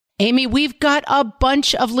Amy, we've got a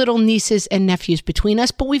bunch of little nieces and nephews between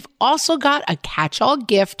us, but we've also got a catch-all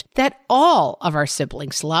gift that all of our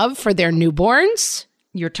siblings love for their newborns.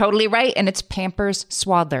 You're totally right, and it's Pampers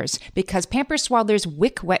Swaddlers, because Pampers Swaddlers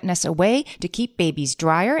wick wetness away to keep babies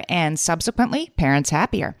drier and subsequently parents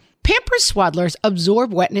happier. Pampers Swaddlers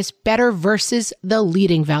absorb wetness better versus the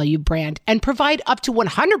leading value brand and provide up to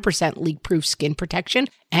 100% leak-proof skin protection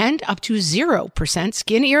and up to 0%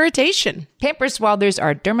 skin irritation. Pampers Swaddlers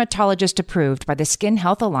are dermatologist approved by the Skin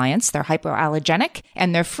Health Alliance. They're hypoallergenic,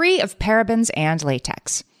 and they're free of parabens and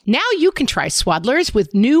latex. Now you can try Swaddlers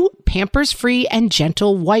with new Pampers-free and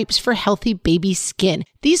gentle wipes for healthy baby skin.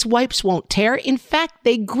 These wipes won't tear. In fact,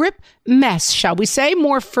 they grip mess, shall we say,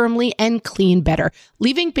 more firmly and clean better,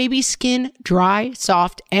 leaving baby skin dry,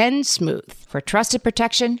 soft, and smooth. For trusted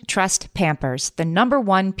protection, trust Pampers, the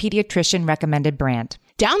 #1 pediatrician recommended brand.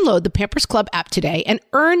 Download the Pampers Club app today and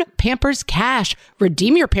earn Pampers Cash.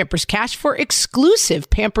 Redeem your Pampers Cash for exclusive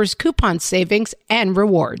Pampers coupon savings and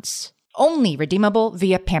rewards. Only redeemable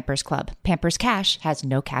via Pampers Club. Pampers Cash has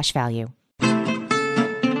no cash value.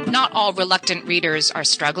 Not all reluctant readers are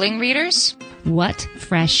struggling readers. What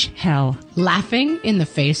fresh hell? Laughing in the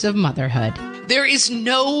face of motherhood. There is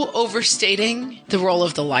no overstating the role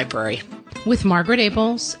of the library. With Margaret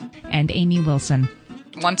Abels And Amy Wilson.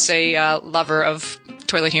 Once a lover of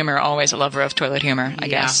toilet humor, always a lover of toilet humor, I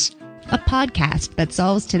guess. A podcast that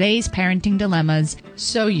solves today's parenting dilemmas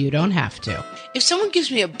so you don't have to. If someone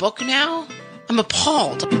gives me a book now, I'm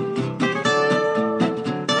appalled.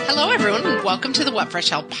 Hello, everyone, and welcome to the What Fresh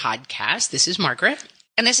Hell podcast. This is Margaret.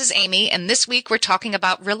 And this is Amy, and this week we're talking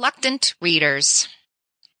about reluctant readers.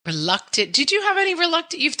 Reluctant? Did you have any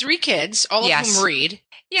reluctant? You have 3 kids, all of whom read.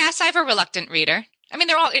 Yes, I have a reluctant reader. I mean,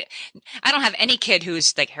 they're all, I don't have any kid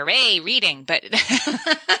who's like, hooray, reading, but...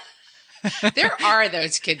 There are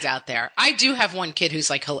those kids out there. I do have one kid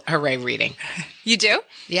who's like, hooray, reading. You do?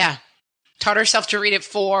 Yeah. Taught herself to read at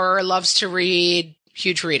 4, loves to read,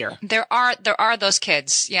 huge reader. There are those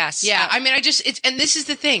kids, yes. Yeah, I mean, and this is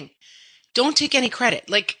the thing. Don't take any credit.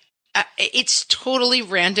 Like, it's totally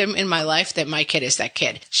random in my life that my kid is that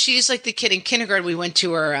kid. She's like the kid in kindergarten. We went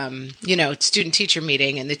to her, student teacher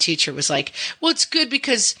meeting, and the teacher was like, well, it's good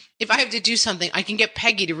because if I have to do something, I can get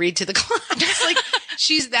Peggy to read to the class. Like,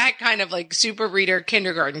 she's that kind of like super reader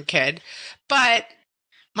kindergarten kid. But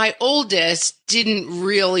my oldest didn't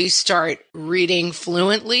really start reading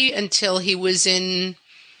fluently until he was in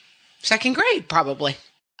 2nd grade, probably.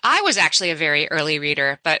 I was actually a very early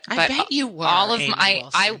reader, but I bet you were. All of Amy my,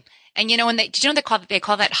 Wilson. and you know, when they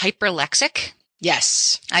call that hyperlexic?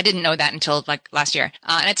 Yes. I didn't know that until like last year.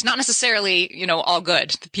 And it's not necessarily, all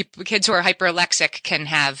good. The kids who are hyperlexic can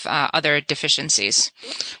have other deficiencies.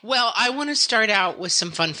 Well, I want to start out with some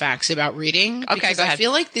fun facts about reading. Okay, because go ahead. I feel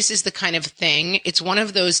like this is the kind of thing, it's one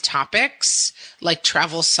of those topics like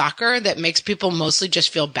travel soccer that makes people mostly just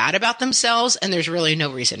feel bad about themselves. And there's really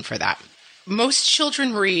no reason for that. Most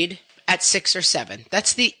children read at 6 or 7.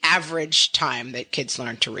 That's the average time that kids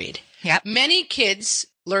learn to read. Yep. Many kids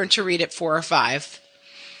learn to read at 4 or 5,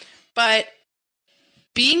 but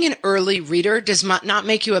being an early reader does not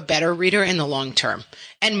make you a better reader in the long term.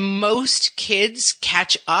 And most kids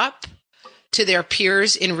catch up to their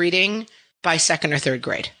peers in reading by 2nd or 3rd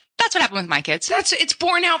grade. That's what happened with my kids. It's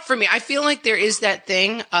borne out for me. I feel like there is that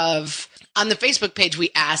thing of, on the Facebook page,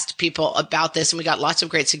 we asked people about this and we got lots of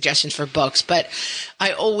great suggestions for books, but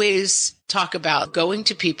I always talk about going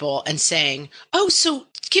to people and saying, oh, so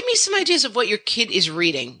give me some ideas of what your kid is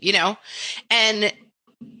reading, and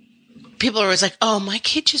people are always like, oh, my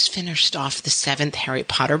kid just finished off the 7th Harry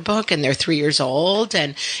Potter book and they're 3 years old.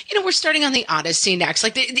 And, we're starting on the Odyssey next.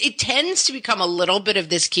 Like it tends to become a little bit of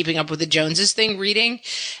this keeping up with the Joneses thing reading.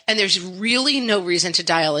 And there's really no reason to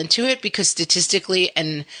dial into it because statistically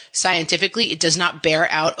and scientifically, it does not bear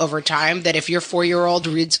out over time that if your 4-year-old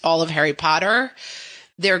reads all of Harry Potter,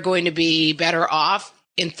 they're going to be better off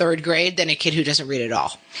in 3rd grade than a kid who doesn't read at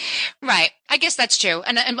all. Right. I guess that's true.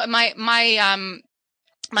 And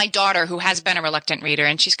my daughter, who has been a reluctant reader,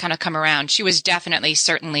 and she's kind of come around, she was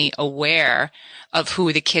certainly aware of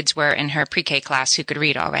who the kids were in her pre-K class who could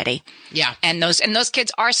read already. Yeah. And those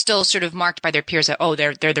kids are still sort of marked by their peers that, oh,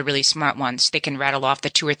 they're the really smart ones. They can rattle off the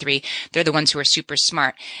 2 or 3. They're the ones who are super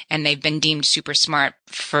smart. And they've been deemed super smart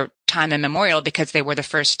for time immemorial because they were the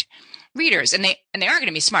first readers. And they are going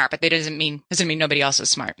to be smart, but that doesn't mean nobody else is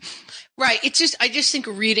smart. Right. I just think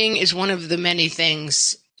reading is one of the many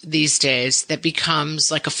things these days that becomes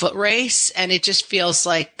like a foot race. And it just feels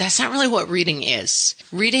like that's not really what reading is.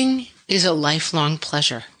 Reading is a lifelong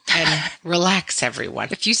pleasure. And relax, everyone.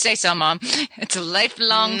 If you say so, Mom. It's a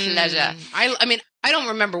lifelong pleasure. I mean, I don't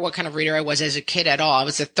remember what kind of reader I was as a kid at all. I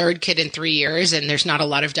was the third kid in 3 years, and there's not a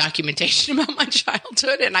lot of documentation about my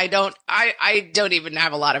childhood, and I don't even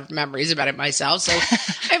have a lot of memories about it myself. So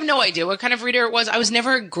I have no idea what kind of reader it was. I was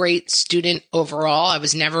never a great student overall. I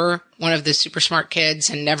was never one of the super smart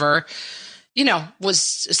kids and never,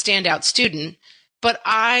 was a standout student, but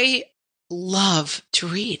I love to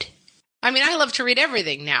read. I mean, I love to read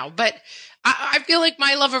everything now, but I feel like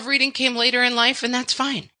my love of reading came later in life, and that's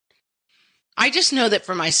fine. I just know that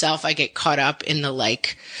for myself, I get caught up in the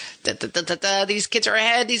these kids are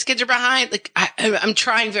ahead, these kids are behind. Like I'm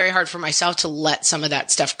trying very hard for myself to let some of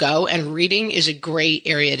that stuff go. And reading is a great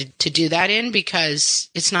area to do that in because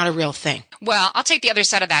it's not a real thing. Well, I'll take the other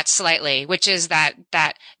side of that slightly, which is that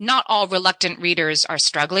not all reluctant readers are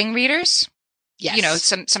struggling readers.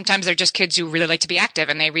 Yes. Sometimes they're just kids who really like to be active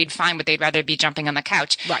and they read fine, but they'd rather be jumping on the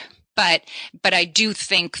couch. Right. But I do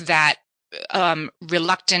think that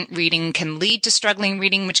reluctant reading can lead to struggling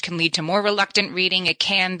reading, which can lead to more reluctant reading. It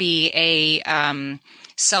can be a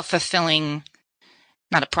self-fulfilling,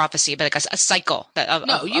 not a prophecy, but like a cycle.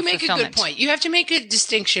 You make a good point. You have to make a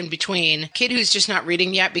distinction between a kid who's just not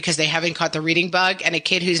reading yet because they haven't caught the reading bug and a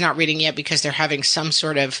kid who's not reading yet because they're having some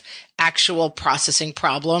sort of actual processing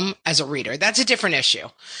problem as a reader. That's a different issue.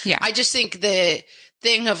 Yeah. I just think the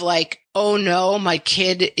thing of like, oh no, my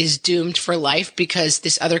kid is doomed for life because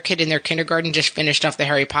this other kid in their kindergarten just finished off the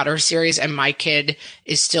Harry Potter series and my kid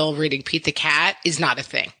is still reading Pete the Cat is not a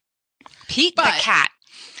thing. Pete the Cat.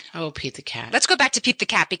 Oh, Pete the Cat. Let's go back to Pete the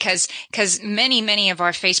Cat because many of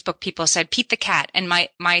our Facebook people said Pete the Cat. And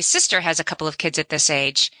my sister has a couple of kids at this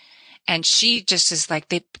age. And she just is like,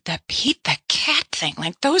 the Pete the Cat thing,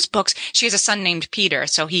 like those books. She has a son named Peter,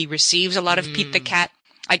 so he receives a lot of Pete the Cat.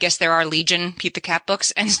 I guess there are Legion Pete the Cat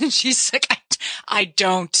books. And she's like, I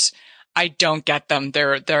don't get them.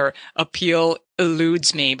 Their appeal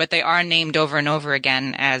eludes me, but they are named over and over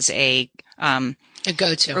again as a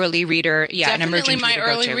go-to early reader. Yeah. Definitely an emerging my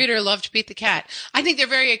early reader loved Pete the Cat. I think they're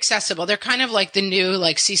very accessible. They're kind of like the new,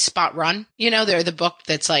 like See Spot Run. They're the book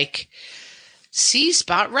that's like See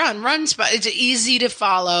Spot Run Spot. It's easy to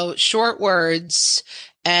follow, short words.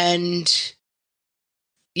 And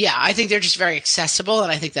yeah, I think they're just very accessible.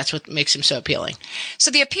 And I think that's what makes them so appealing.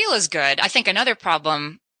 So the appeal is good. I think another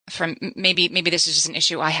problem from maybe this is just an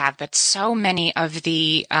issue I have, that so many of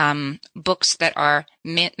the books that are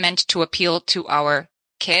meant to appeal to our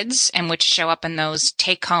kids and which show up in those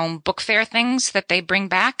take-home book fair things that they bring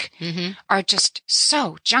back are just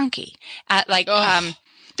so junky.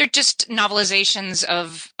 They're just novelizations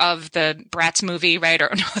of the Bratz movie, right? Or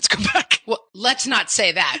no, let's go back. Well, let's not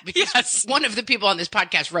say that because one of the people on this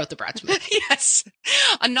podcast wrote the Bratz movie. Yes.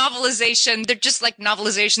 A novelization. They're just like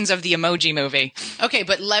novelizations of the Emoji Movie. Okay,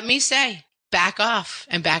 but let me say, back off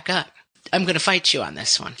and back up. I'm going to fight you on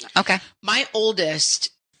this one. Okay. My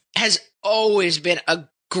oldest has always been a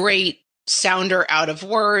great sounder out of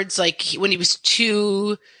words. Like when he was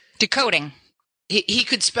 2, decoding. He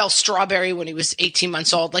could spell strawberry when he was 18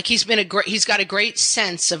 months old. Like he's got a great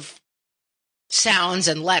sense of sounds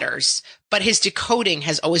and letters, but his decoding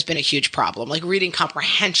has always been a huge problem. Like reading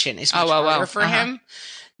comprehension is much harder for him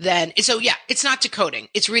than, so yeah, it's not decoding.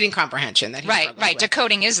 It's reading comprehension that he's right. with.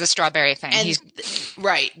 Decoding is the strawberry thing. And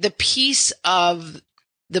the piece of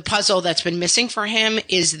the puzzle that's been missing for him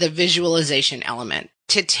is the visualization element.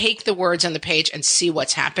 To take the words on the page and see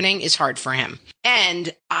what's happening is hard for him.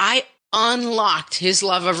 And I unlocked his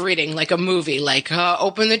love of reading like a movie, like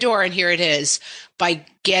open the door and here it is, by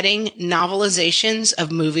getting novelizations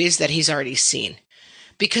of movies that he's already seen,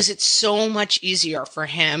 because it's so much easier for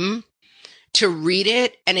him to read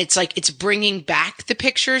it. And it's like, it's bringing back the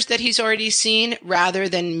pictures that he's already seen rather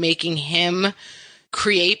than making him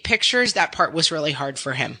create pictures. That part was really hard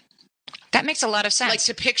for him. That makes a lot of sense. Like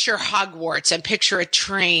to picture Hogwarts and picture a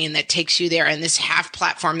train that takes you there and this half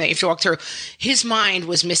platform that you have to walk through. His mind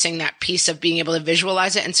was missing that piece of being able to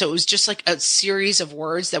visualize it. And so it was just like a series of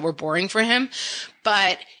words that were boring for him.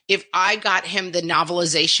 But if I got him the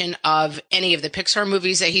novelization of any of the Pixar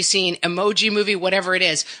movies that he's seen, Emoji Movie, whatever it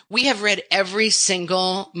is, we have read every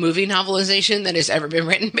single movie novelization that has ever been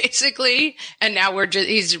written, basically. And now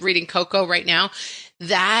he's reading Coco right now.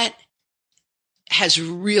 That has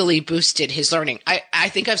really boosted his learning. I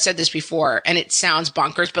think I've said this before and it sounds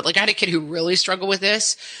bonkers, but like I had a kid who really struggled with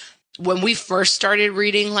this. When we first started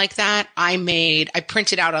reading like that, I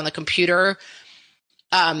printed out on the computer,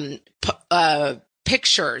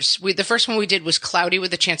 pictures. The first one we did was Cloudy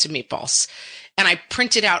with a Chance of Meatballs. And I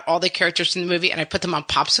printed out all the characters from the movie and I put them on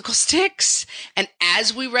popsicle sticks. And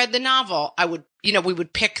as we read the novel, we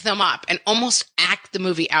would pick them up and almost act the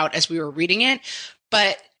movie out as we were reading it.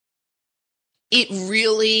 But it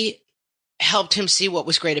really helped him see what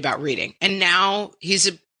was great about reading. And now he's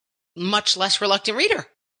a much less reluctant reader.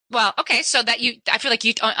 Well, okay. So I feel like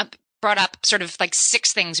you brought up sort of like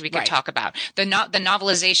 6 things we could talk about. The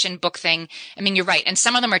novelization book thing. I mean, you're right. And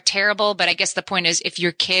some of them are terrible, but I guess the point is if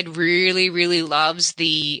your kid really, really loves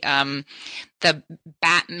the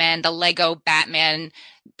Batman, the Lego Batman,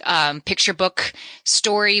 picture book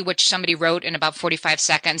story, which somebody wrote in about 45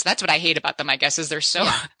 seconds. That's what I hate about them, I guess, is they're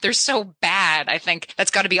so bad. I think that's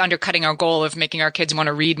got to be undercutting our goal of making our kids want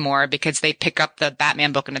to read more because they pick up the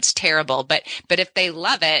Batman book and it's terrible. But if they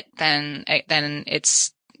love it, then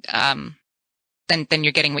it's, then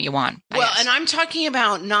you're getting what you want. Well, and I'm talking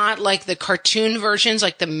about not like the cartoon versions,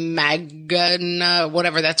 like the Magna,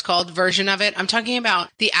 whatever that's called version of it. I'm talking about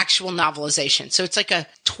the actual novelization. So it's like a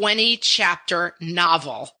 20 chapter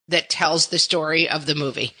novel that tells the story of the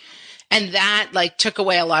movie. And that like took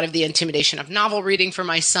away a lot of the intimidation of novel reading for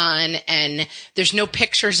my son. And there's no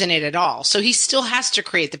pictures in it at all. So he still has to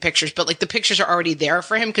create the pictures, but like the pictures are already there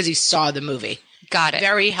for him because he saw the movie. Got it.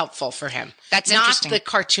 Very helpful for him. That's not interesting. the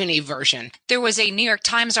cartoony version. There was a New York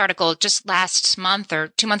Times article just last month or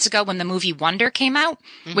 2 months ago when the movie Wonder came out,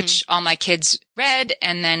 which all my kids read.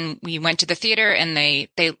 And then we went to the theater and they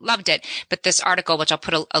loved it. But this article, which I'll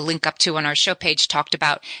put a link up to on our show page, talked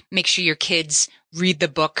about make sure your kids read the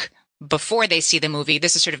book before they see the movie.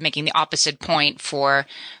 This is sort of making the opposite point for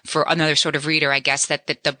another sort of reader, I guess, that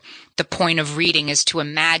the point of reading is to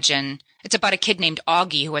imagine. It's about a kid named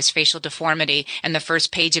Augie who has facial deformity. And the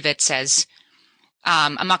first page of it says,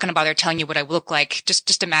 I'm not going to bother telling you what I look like.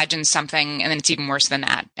 Just imagine something. And then it's even worse than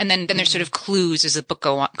that. And then there's sort of clues as the book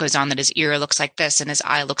goes on that his ear looks like this and his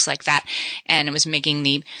eye looks like that. And it was making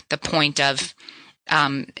the point of,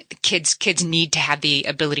 kids need to have the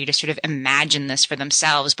ability to sort of imagine this for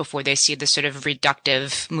themselves before they see the sort of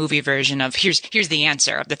reductive movie version of here's the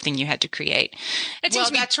answer of the thing you had to create.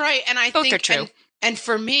 Well, that's right. And I both think are true. And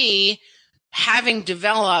for me, having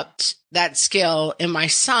developed that skill in my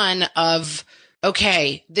son of,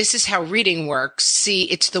 okay, this is how reading works. See,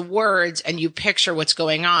 it's the words and you picture what's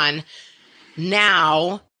going on.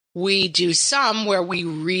 Now we do some where we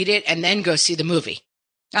read it and then go see the movie.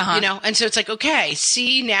 You know, and so it's like, okay,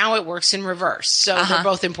 see, now it works in reverse. So they're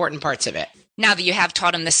both important parts of it. Now that you have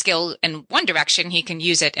taught him the skill in one direction, he can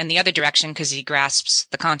use it in the other direction because he grasps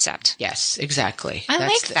the concept. Yes, exactly. I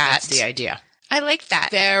like that. That's the idea. I like that.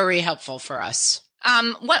 Very helpful for us.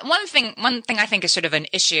 One thing I think is sort of an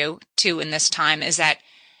issue too in this time is that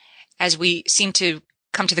as we seem to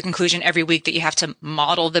come to the conclusion every week that you have to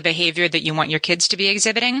model the behavior that you want your kids to be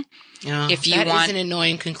exhibiting. If you want, is an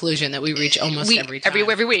annoying conclusion that we reach almost every time.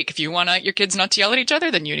 Every week. If you want your kids not to yell at each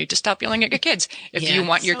other, then you need to stop yelling at your kids. If you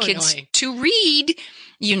want your kids to read,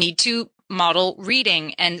 you need to model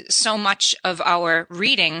reading. And so much of our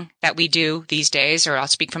reading that we do these days, or I'll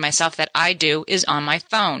speak for myself, that I do is on my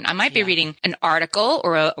phone. I might be reading an article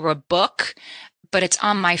or a book, but it's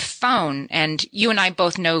on my phone. And you and I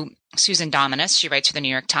both know Susan Dominus. She writes for the New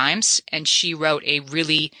York Times, and she wrote a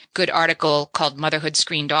really good article called Motherhood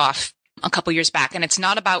Screened Off a couple years back. And it's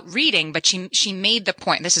not about reading, but she made the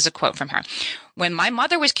point. This is a quote from her. When my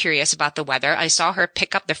mother was curious about the weather, I saw her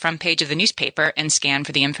pick up the front page of the newspaper and scan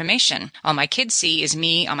for the information. All my kids see is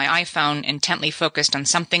me on my iPhone intently focused on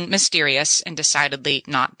something mysterious and decidedly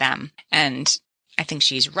not them. And I think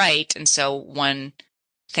she's right. And so one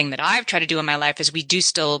thing that I've tried to do in my life is we do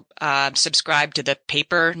still subscribe to the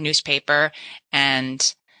newspaper,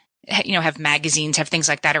 and have magazines, have things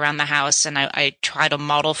like that around the house. And I try to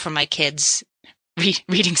model for my kids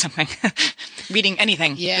reading something, reading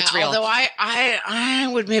anything. Yeah, that's real. Although I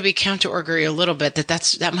would maybe counter agree a little bit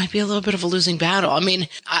that might be a little bit of a losing battle. I mean,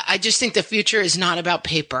 I just think the future is not about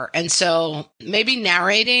paper. And so maybe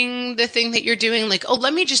narrating the thing that you're doing, like, oh,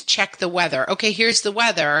 let me just check the weather. Okay, here's the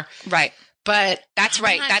weather. Right. But that's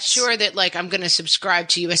right. I'm not sure that like I'm going to subscribe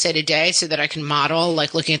to USA Today so that I can model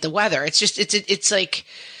like looking at the weather. It's just it's like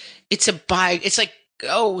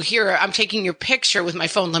oh, here I'm taking your picture with my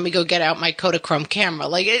phone. Let me go get out my Kodachrome camera.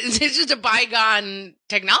 Like it's just a bygone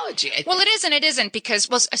technology. Well, it is and it isn't because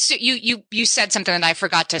Sue, you said something that I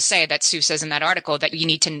forgot to say that Sue says in that article that you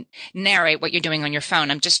need to narrate what you're doing on your phone.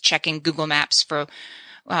 I'm just checking Google Maps for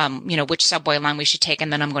which subway line we should take,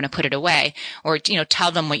 and then I'm going to put it away, or,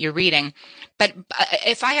 tell them what you're reading. But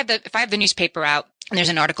if I have the newspaper out and there's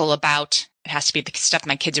an article about, it has to be the stuff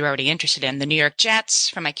my kids are already interested in. The New York Jets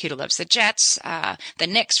for my kid who loves the Jets, the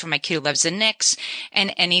Knicks for my kid who loves the Knicks,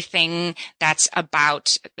 and anything that's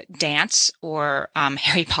about dance or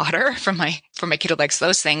Harry Potter for my kid who likes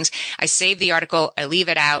those things. I save the article, I leave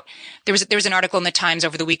it out. There was an article in the Times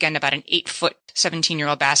over the weekend about an 8-foot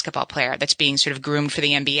 17-year-old basketball player that's being sort of groomed for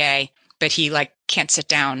the NBA. but he like can't sit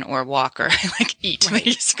down or walk or like eat. Right.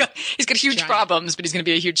 He's got huge problems, but he's going to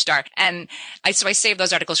be a huge star. And I save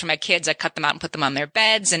those articles for my kids. I cut them out and put them on their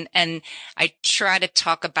beds. And I try to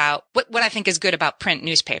talk about what I think is good about print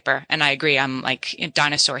newspaper. And I agree. I'm like a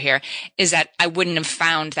dinosaur here, is that I wouldn't have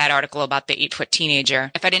found that article about the 8-foot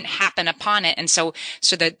teenager if I didn't happen upon it. And so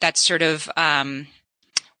that's sort of,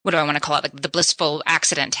 what do I want to call it? Like the blissful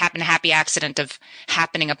accident, happy accident of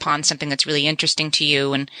happening upon something that's really interesting to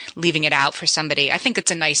you and leaving it out for somebody. I think it's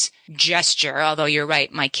a nice gesture, although you're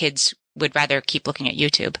right. My kids would rather keep looking at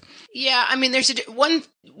YouTube. Yeah. I mean, there's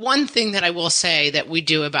one thing that I will say that we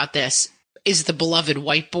do about this is the beloved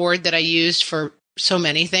whiteboard that I used for so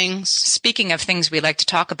many things. Speaking of things we like to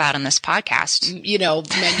talk about on this podcast,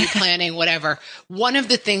 menu planning, whatever. One of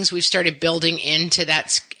the things we've started building into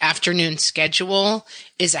that afternoon schedule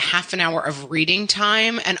is a half an hour of reading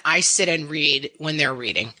time. And I sit and read when they're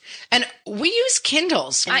reading. And we use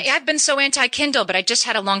Kindles. I've been so anti-Kindle, but I just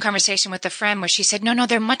had a long conversation with a friend where she said, no,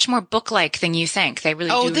 they're much more book-like than you think. They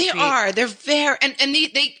really do. Oh, they are. They're very, and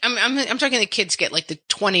I'm talking the kids get like the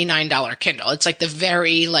 $29 Kindle. It's like the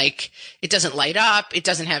very, like, it doesn't light up. It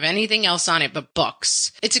doesn't have anything else on it but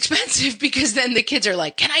books. It's expensive because then the kids are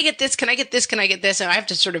like, can I get this? Can I get this? Can I get this? And I have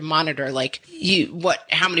to sort of monitor like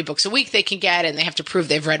how many books a week they can get. And they have to prove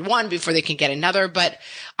they've read one before they can get another. But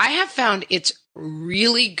I have found it's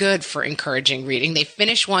really good for encouraging reading. They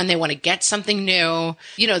finish one, they want to get something new.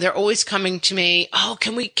 They're always coming to me. Oh,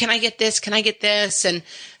 can I get this? Can I get this? And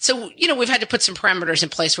so, we've had to put some parameters in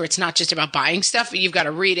place where it's not just about buying stuff, but you've got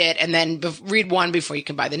to read it and then read one before you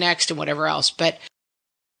can buy the next and whatever else. But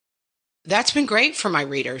that's been great for my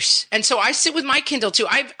readers. And so I sit with my Kindle too.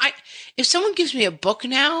 If someone gives me a book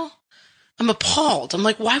now, I'm appalled. I'm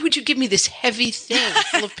like, why would you give me this heavy thing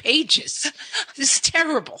full of pages? This is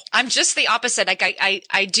terrible. I'm just the opposite. Like I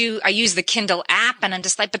use the Kindle app and I'm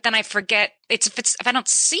just like, but then I forget if I don't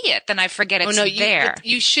see it, then I forget it's there.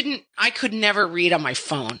 You shouldn't. I could never read on my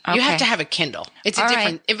phone. Okay. You have to have a Kindle. It's a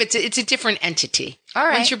different, it's a different entity. All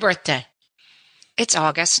right. When's your birthday? It's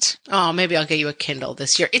August. Oh, maybe I'll get you a Kindle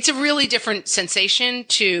this year. It's a really different sensation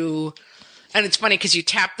and it's funny because you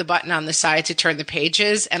tap the button on the side to turn the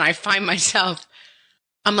pages. And I find myself,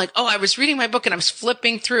 I'm like, I was reading my book and I was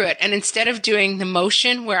flipping through it. And instead of doing the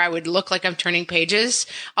motion where I would look like I'm turning pages,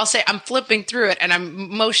 I'll say I'm flipping through it and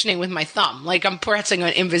I'm motioning with my thumb. Like I'm pressing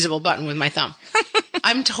an invisible button with my thumb.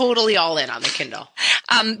 I'm totally all in on the Kindle.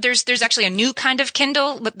 There's actually a new kind of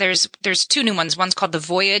Kindle, but there's two new ones. One's called the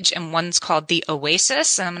Voyage and one's called the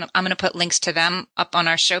Oasis. And I'm going to put links to them up on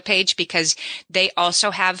our show page because they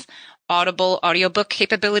also have Audible audiobook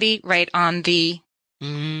capability right on the,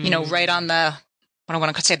 right on the, what I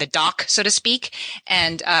want to say, the dock, so to speak.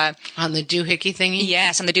 And, on the doohickey thingy?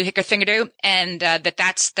 Yes, on the doohicker thingadoo. And,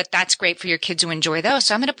 that's great for your kids who enjoy those.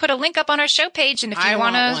 So I'm going to put a link up on our show page. And if you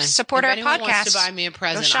want to support our podcast, wants to buy me a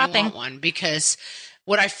present, go shopping. I want one because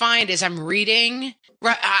what I find is I'm reading,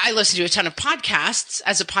 I listen to a ton of podcasts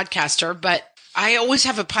as a podcaster, but I always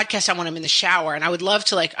have a podcast on when I'm in the shower and I would love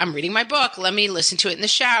to I'm reading my book. Let me listen to it in the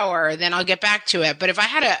shower. Then I'll get back to it. But if I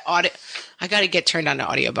had I got to get turned on to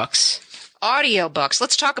audiobooks. Audiobooks.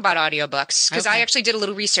 Let's talk about audiobooks because I actually did a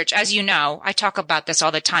little research. As you know, I talk about this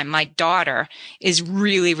all the time. My daughter is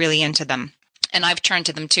really, really into them. And I've turned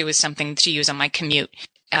to them too as something to use on my commute.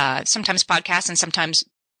 Sometimes podcasts and sometimes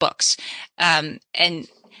books. And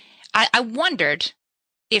I wondered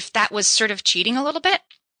if that was sort of cheating a little bit.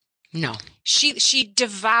 No. She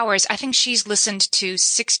devours, I think she's listened to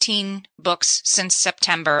 16 books since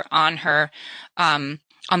September on her, on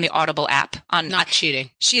the Audible app. Not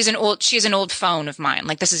cheating. She has an old phone of mine.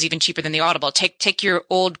 Like this is even cheaper than the Audible. Take your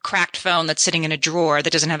old cracked phone that's sitting in a drawer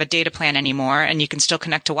that doesn't have a data plan anymore and you can still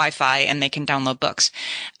connect to Wi-Fi and they can download books.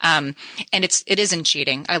 And it isn't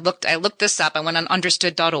cheating. I looked this up. I went on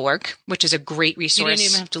understood.org, which is a great resource. You didn't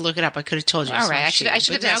even have to look it up. I could have told you. All right. I should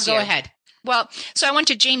have now go ahead. Well, so I went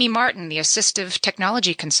to Jamie Martin, the assistive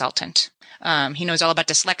technology consultant. He knows all about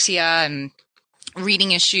dyslexia and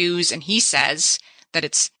reading issues, and he says that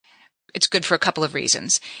it's good for a couple of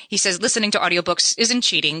reasons. He says listening to audiobooks isn't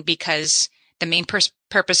cheating because the main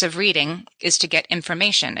purpose of reading is to get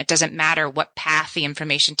information. It doesn't matter what path the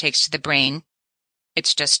information takes to the brain.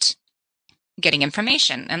 It's just getting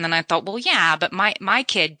information. And then I thought, well, yeah, but my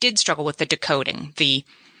kid did struggle with the decoding, the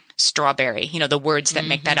strawberry, the words that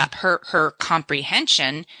make that up. Her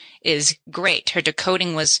comprehension is great. Her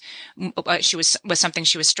decoding was something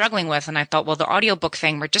she was struggling with. And I thought, well, the audiobook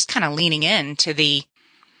thing, we're just kind of leaning in to the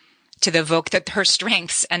her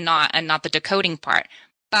strengths and not the decoding part.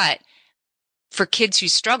 But for kids who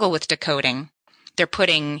struggle with decoding,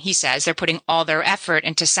 he says, they're putting all their effort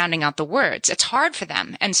into sounding out the words. It's hard for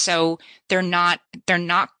them. And so they're not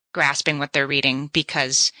grasping what they're reading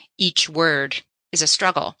because each word is a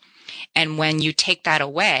struggle. And when you take that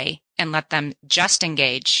away and let them just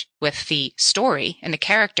engage with the story and the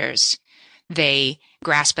characters, they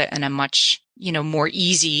grasp it in a much, more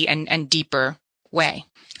easy and deeper way.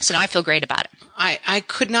 So now I feel great about it. I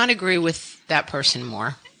could not agree with that person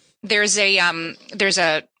more. There's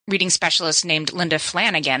a reading specialist named Linda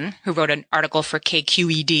Flanagan who wrote an article for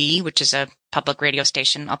KQED, which is a public radio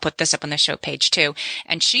station. I'll put this up on the show page too.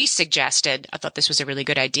 And she suggested, I thought this was a really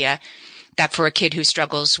good idea, that for a kid who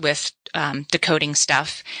struggles with decoding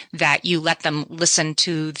stuff, that you let them listen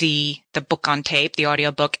to the book on tape, the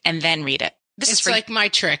audiobook, and then read it. It's like my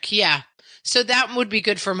trick. Yeah. So that would be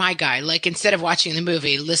good for my guy. Like instead of watching the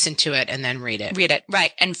movie, listen to it and then read it. Read it.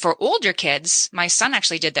 Right. And for older kids, my son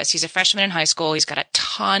actually did this. He's a freshman in high school. He's got a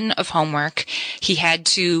ton of homework. He had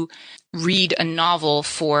to read a novel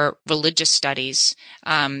for religious studies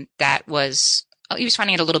he was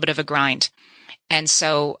finding it a little bit of a grind. And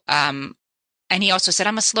so and he also said,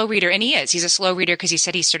 I'm a slow reader. And he is. He's a slow reader because he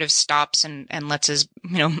said he sort of stops and lets his,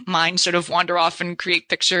 mind sort of wander off and create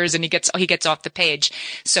pictures, and he gets off the page.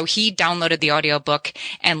 So he downloaded the audiobook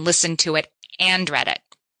and listened to it and read it.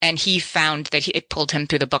 And he found that it pulled him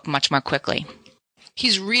through the book much more quickly.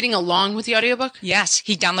 He's reading along with the audiobook? Yes.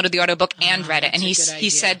 He downloaded the audiobook and read it. And he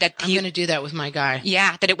said that I'm going to do that with my guy.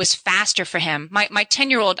 Yeah, that it was faster for him. My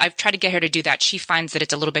 10-year-old, I've tried to get her to do that. She finds that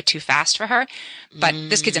it's a little bit too fast for her. But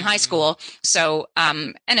this kid's in high school. So,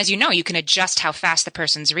 and as you know, you can adjust how fast the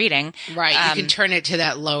person's reading. Right. You can turn it to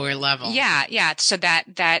that lower level. Yeah. Yeah. So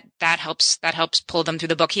that helps pull them through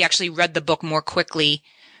the book. He actually read the book more quickly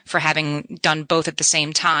for having done both at the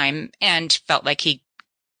same time, and felt like he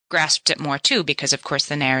grasped it more too, because of course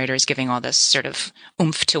the narrator is giving all this sort of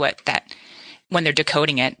oomph to it that when they're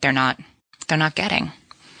decoding it, they're not getting.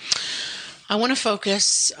 I want to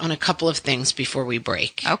focus on a couple of things before we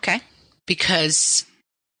break. Okay. Because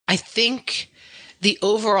I think the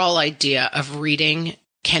overall idea of reading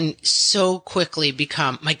can so quickly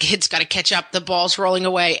become, my kid's got to catch up, the ball's rolling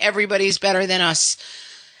away, everybody's better than us.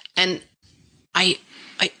 And I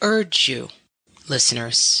urge you,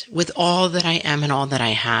 listeners, with all that I am and all that I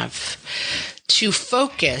have, to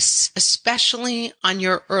focus, especially on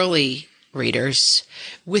your early readers,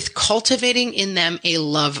 with cultivating in them a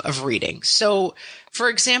love of reading. So, for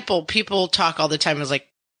example, people talk all the time as like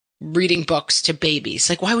reading books to babies.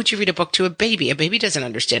 Like, why would you read a book to a baby? A baby doesn't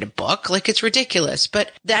understand a book. Like, it's ridiculous.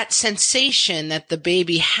 But that sensation that the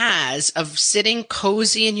baby has of sitting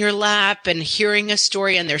cozy in your lap and hearing a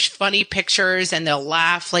story, and there's funny pictures and they'll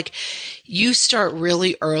laugh, like, you start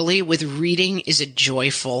really early with reading is a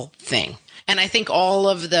joyful thing. And I think all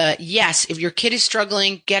of yes, if your kid is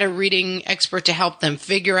struggling, get a reading expert to help them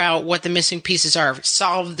figure out what the missing pieces are,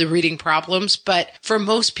 solve the reading problems. But for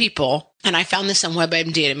most people, and I found this on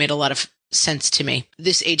WebMD, and it made a lot of sense to me,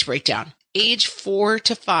 this age breakdown. Age 4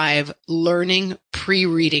 to 5, learning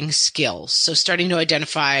pre-reading skills. So starting to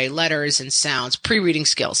identify letters and sounds, pre-reading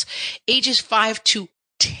skills. Ages 5 to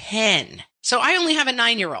 10. So I only have a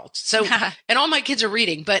 9-year-old. So, and all my kids are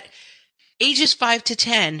reading, but ages 5 to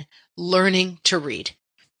 10, learning to read.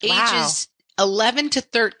 Wow. Ages 11 to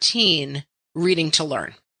 13, reading to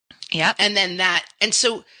learn. Yeah. And then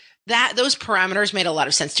so those parameters made a lot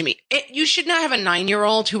of sense to me. You should not have a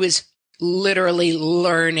 9-year-old who is literally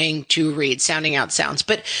learning to read, sounding out sounds,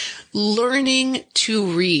 but learning to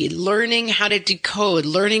read, learning how to decode,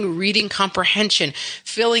 learning reading comprehension,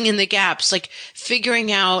 filling in the gaps, like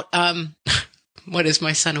figuring out, what does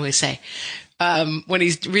my son always say? When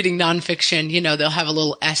he's reading nonfiction, they'll have a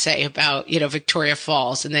little essay about, Victoria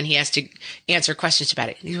Falls, and then he has to answer questions about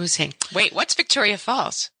it. He was saying, wait, what's Victoria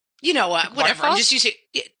Falls? Whatever. I'm just using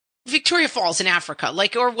Victoria Falls in Africa,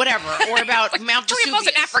 or whatever, or about Mount Vesuvius. Victoria Falls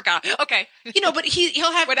in Africa. Okay. But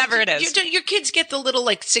he'll have whatever it is. Your kids get the little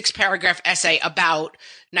 6-paragraph essay about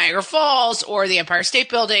Niagara Falls or the Empire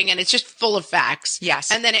State Building, and it's just full of facts.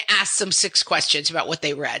 Yes. And then it asks them 6 questions about what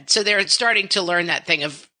they read. So they're starting to learn that thing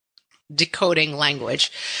of decoding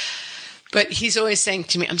language. But he's always saying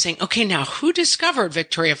to me, I'm saying, okay, now who discovered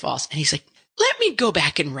Victoria Falls? And he's like, let me go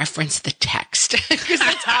back and reference the text, because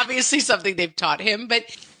that's obviously something they've taught him. But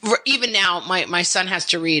even now, my son has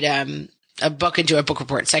to read a book into a book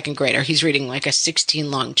report, second grader. He's reading like a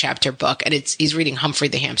 16 long chapter book, and he's reading Humphrey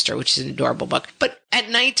the Hamster, which is an adorable book. But at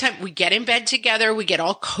nighttime, we get in bed together, we get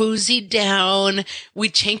all cozy down, we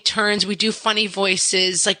take turns, we do funny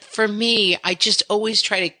voices. Like for me, I just always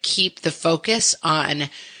try to keep the focus on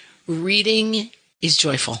reading is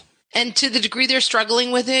joyful. And to the degree they're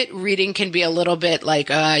struggling with it, reading can be a little bit like,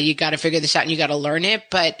 you got to figure this out and you got to learn it.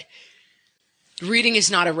 But reading is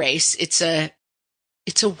not a race. It's a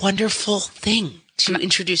wonderful thing to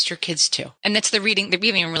introduce your kids to. And that's the reading that we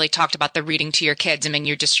haven't even really talked about, the reading to your kids. I mean,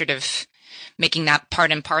 you're just sort of making that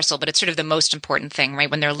part and parcel, but it's sort of the most important thing,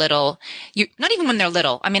 right? When they're little, not even when they're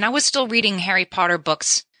little. I mean, I was still reading Harry Potter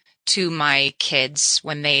books to my kids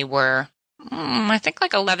when they were, I think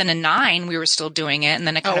like 11 and 9, we were still doing it. And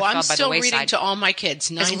then it kind of fell by the wayside. I'm still reading to all my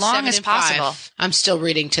kids, 9, as long 7, as and possible. 5. I'm still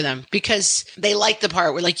reading to them because they like the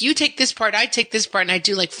part where like, you take this part, I take this part, and I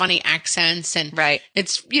do like funny accents. And right.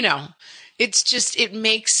 It's, it's just, it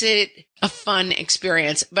makes it a fun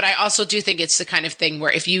experience. But I also do think it's the kind of thing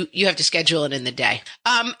where if you have to schedule it in the day.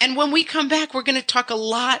 And when we come back, we're going to talk a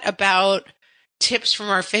lot about tips from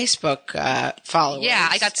our Facebook followers. Yeah,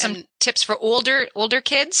 I got some tips for older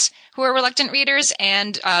kids who are reluctant readers,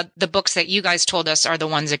 and the books that you guys told us are the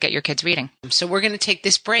ones that get your kids reading. So we're going to take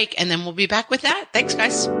this break, and then we'll be back with that. Thanks,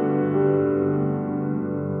 guys.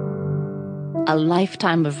 A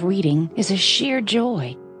lifetime of reading is a sheer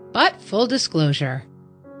joy. But full disclosure,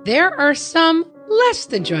 there are some less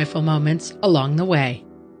than joyful moments along the way.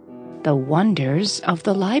 The wonders of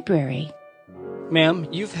the library. Ma'am,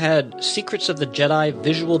 you've had Secrets of the Jedi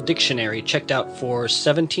Visual Dictionary checked out for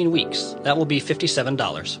 17 weeks. That will be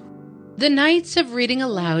 $57. The nights of reading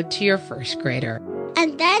aloud to your first grader.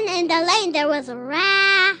 And then in the lane there was a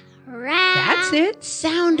rab. That's it.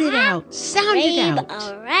 Sound it out. Sound it out.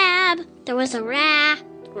 A rab. There was a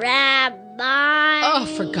rabbi. Oh,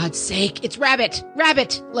 for God's sake. It's rabbit.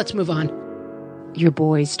 Rabbit. Let's move on. Your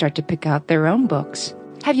boys start to pick out their own books.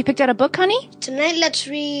 Have you picked out a book, honey? Tonight let's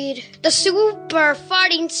read The Super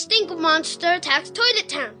Farting Stink Monster Attacks Toilet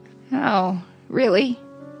Town. Oh, really?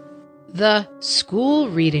 The school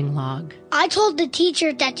reading log. I told the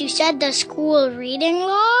teacher that you said the school reading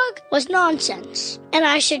log was nonsense, and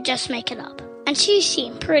I should just make it up. And she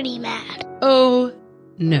seemed pretty mad. Oh,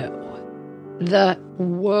 no. The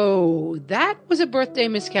whoa, that was a birthday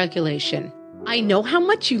miscalculation. I know how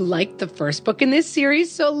much you liked the first book in this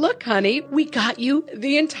series, so look, honey, we got you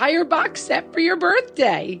the entire box set for your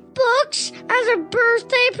birthday. Books as a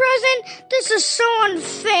birthday present? This is so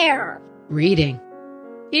unfair. Reading.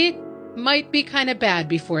 It might be kind of bad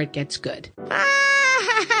before it gets good.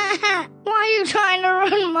 Why are you trying to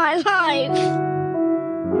ruin my life?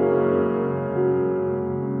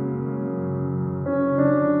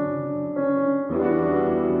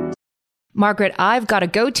 Margaret, I've got a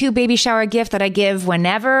go-to baby shower gift that I give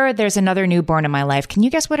whenever there's another newborn in my life. Can you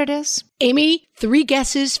guess what it is? Amy, 3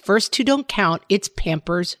 guesses. First 2 don't count. It's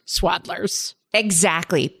Pampers Swaddlers.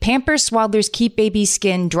 Exactly. Pampers Swaddlers keep baby's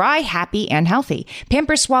skin dry, happy, and healthy.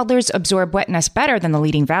 Pampers Swaddlers absorb wetness better than the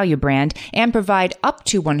leading value brand and provide up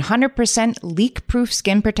to 100% leak-proof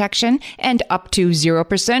skin protection and up to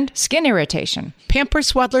 0% skin irritation.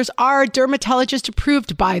 Pampers Swaddlers are dermatologist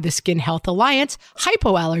approved by the Skin Health Alliance,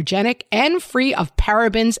 hypoallergenic, and free of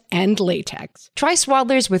parabens and latex. Try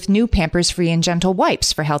Swaddlers with new Pampers Free and Gentle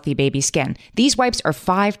wipes for healthy baby skin. These wipes are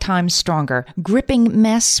 5 times stronger, gripping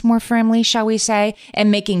mess more firmly, shall we say,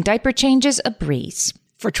 and making diaper changes a breeze.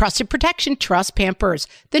 For trusted protection, trust Pampers,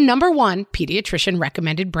 the #1 pediatrician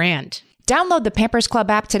recommended brand. Download the Pampers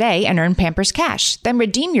Club app today and earn Pampers Cash. Then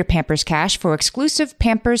redeem your Pampers Cash for exclusive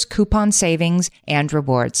Pampers coupon savings and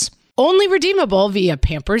rewards. Only redeemable via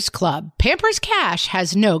Pampers Club. Pampers Cash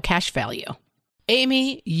has no cash value.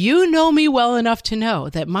 Amy, you know me well enough to know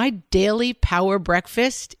that my daily power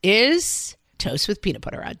breakfast is toast with peanut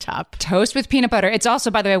butter on top. Toast with peanut butter. It's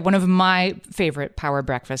also, by the way, one of my favorite power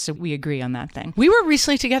breakfasts, so we agree on that thing. We were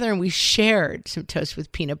recently together and we shared some toast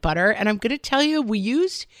with peanut butter, and I'm going to tell you, we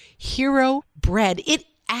used Hero bread. It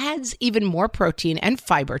adds even more protein and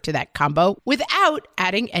fiber to that combo without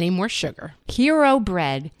adding any more sugar. Hero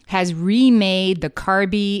Bread has remade the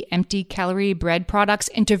carby, empty-calorie bread products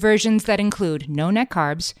into versions that include no net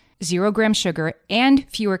carbs, 0 gram sugar, and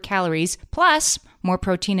fewer calories, plus more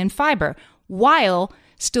protein and fiber, while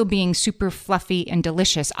still being super fluffy and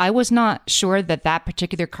delicious. I was not sure that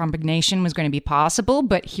particular combination was going to be possible,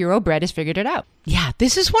 but Hero Bread has figured it out. Yeah,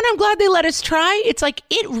 this is one I'm glad they let us try. It's like,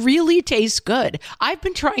 it really tastes good. I've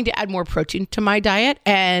been trying to add more protein to my diet,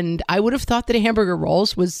 and I would have thought that a hamburger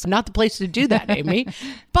rolls was not the place to do that, Amy.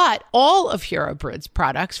 But all of Hero Bread's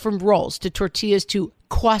products, from rolls to tortillas to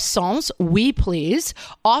croissants, we please,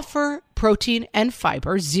 offer protein and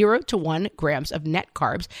fiber, 0 to 1 grams of net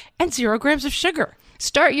carbs, and 0 grams of sugar.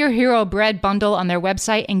 Start your Hero Bread bundle on their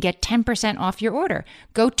website and get 10% off your order.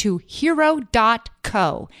 Go to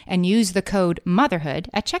hero.co and use the code MOTHERHOOD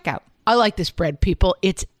at checkout. I like this bread, people.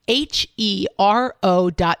 It's HERO.co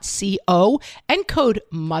and code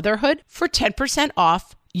motherhood for 10%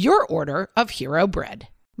 off your order of Hero Bread.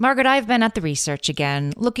 Margaret, I've been at the research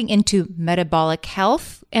again, looking into metabolic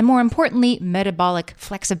health and, more importantly, metabolic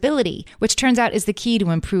flexibility, which turns out is the key to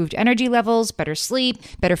improved energy levels, better sleep,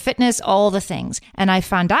 better fitness, all the things. And I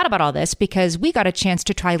found out about all this because we got a chance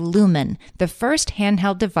to try Lumen, the first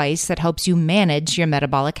handheld device that helps you manage your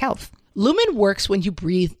metabolic health. Lumen works when you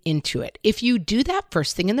breathe into it. If you do that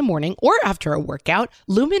first thing in the morning or after a workout,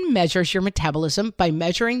 Lumen measures your metabolism by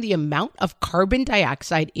measuring the amount of carbon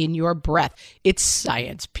dioxide in your breath. It's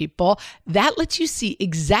science, people. That lets you see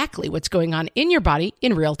exactly what's going on in your body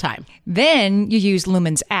in real time. Then you use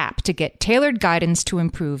Lumen's app to get tailored guidance to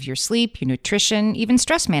improve your sleep, your nutrition, even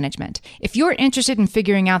stress management. If you're interested in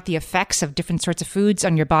figuring out the effects of different sorts of foods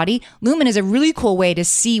on your body, Lumen is a really cool way to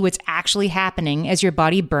see what's actually happening as your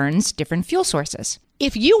body burns different fuel sources.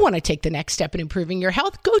 If you want to take the next step in improving your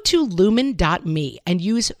health, go to lumen.me and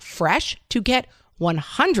use FRESH to get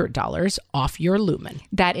 $100 off your Lumen.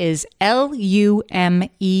 That is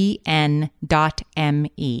Lumen.me.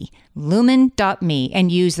 Lumen.me,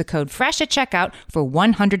 and use the code FRESH at checkout for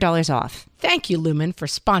 $100 off. Thank you, Lumen, for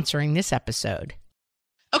sponsoring this episode.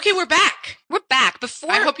 Okay, we're back. We're back. Before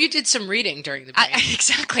I hope you did some reading during the break.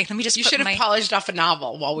 Exactly. Let me just. You should have polished off a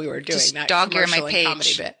novel while we were doing just that. Dog ear my commercial and page.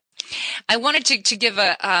 comedy bit. I wanted to give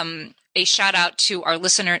a shout out to our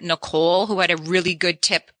listener Nicole, who had a really good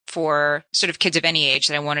tip for sort of kids of any age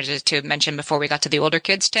that I wanted to mention before we got to the older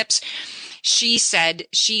kids tips. She said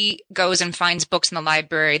she goes and finds books in the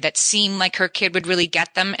library that seem like her kid would really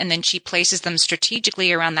get them, and then she places them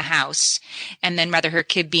strategically around the house. And then rather her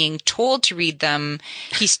kid being told to read them,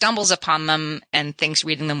 he stumbles upon them and thinks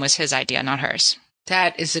reading them was his idea, not hers.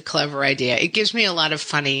 That is a clever idea. It gives me a lot of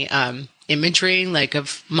funny imagery, like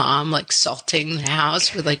of mom like salting the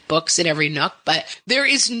house with like books in every nook. But there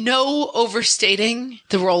is no overstating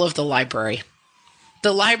the role of the library.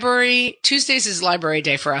 The library, Tuesdays is library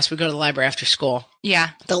day for us. We go to the library after school.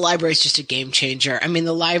 Yeah. The library is just a game changer. I mean,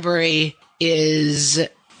 the library is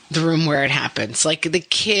the room where it happens. Like the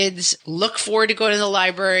kids look forward to going to the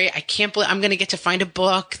library. I can't believe I'm going to get to find a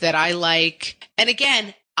book that I like. And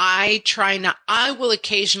again, I will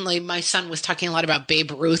occasionally, my son was talking a lot about Babe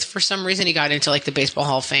Ruth for some reason. He got into like the Baseball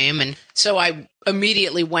Hall of Fame. And so I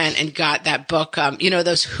immediately went and got that book.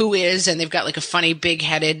 Those Who Is, and they've got like a funny big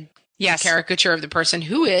headed caricature of the person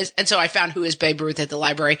who is. And so I found Who Is Babe Ruth at the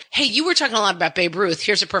library. Hey, you were talking a lot about Babe Ruth.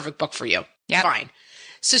 Here's a perfect book for you. Yeah. Fine.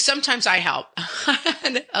 So sometimes I help.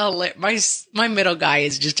 My middle guy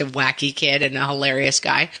is just a wacky kid and a hilarious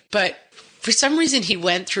guy. But for some reason, he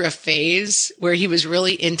went through a phase where he was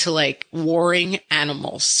really into like warring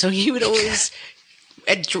animals. So he would always,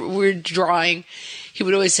 we're drawing, he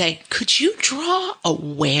would always say, could you draw a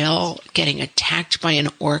whale getting attacked by an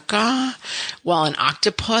orca while an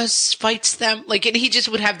octopus fights them? Like, and he just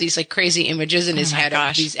would have these like crazy images in his head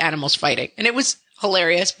of these animals fighting. And it was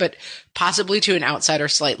hilarious, but possibly to an outsider,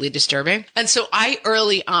 slightly disturbing. And so I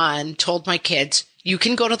early on told my kids, you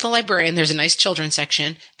can go to the librarian, there's a nice children's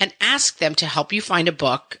section, and ask them to help you find a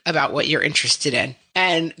book about what you're interested in.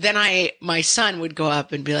 And then my son would go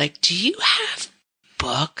up and be like, do you have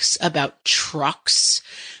books about trucks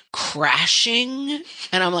crashing?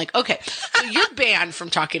 And I'm like, okay, so you're banned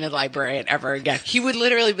from talking to the librarian ever again. He would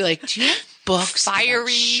literally be like, do you have books about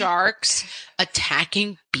sharks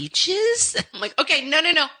attacking beaches? And I'm like, okay,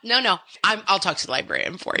 no. I'll talk to the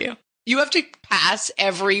librarian for you. You have to pass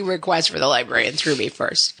every request for the librarian through me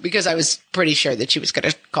first, because I was pretty sure that she was going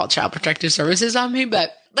to call Child Protective Services on me.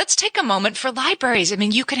 But let's take a moment for libraries. I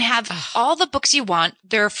mean, you can have all the books you want.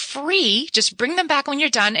 They're free. Just bring them back when you're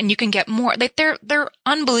done, and you can get more. Like they're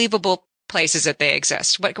unbelievable places that they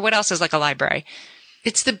exist. What else is like a library?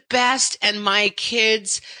 It's the best. And my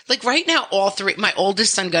kids, like right now, all three, my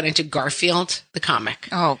oldest son got into Garfield, the comic.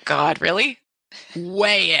 Oh God, really?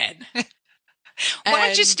 Way in. Why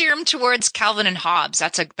don't you steer them towards Calvin and Hobbes? I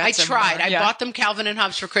tried. I bought them Calvin and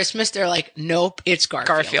Hobbes for Christmas. They're like, nope, it's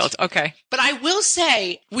Garfield. Okay. But I will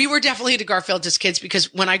say we were definitely into Garfield as kids,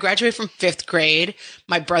 because when I graduated from 5th grade,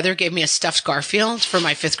 my brother gave me a stuffed Garfield for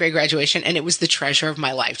my 5th grade graduation, and it was the treasure of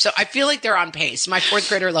my life. So I feel like they're on pace. My 4th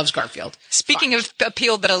grader loves Garfield. Speaking of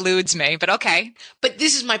appeal that eludes me, but okay. But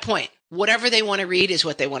this is my point. Whatever they want to read is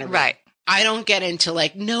what they want to read. Right. I don't get into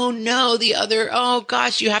like, no, the other, oh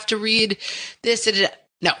gosh, you have to read this.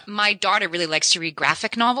 No. My daughter really likes to read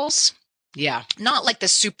graphic novels. Yeah. Not like the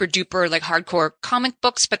super duper, like hardcore comic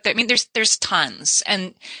books, but there's tons.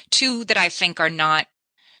 And two that I think are not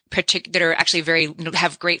that are actually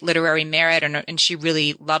have great literary merit, and she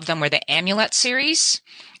really loved them, were the Amulet series.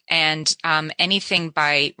 And anything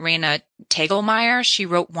by Raina Tegelmeier. She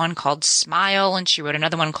wrote one called Smile, and she wrote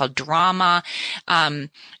another one called Drama. And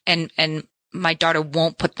my daughter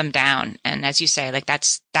won't put them down. And as you say, like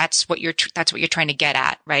that's what you're trying to get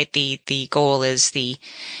at, right? The goal is the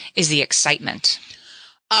excitement.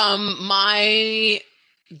 My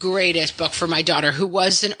greatest book for my daughter, who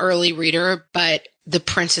was an early reader, but the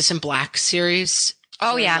Princess in Black series.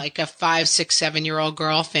 Oh, yeah. Like a 5, 6, 7-year-old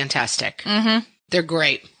girl. Fantastic. Mm-hmm. They're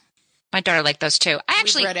great. My daughter liked those too.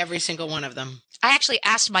 We've read every single one of them. I actually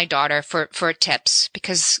asked my daughter for tips,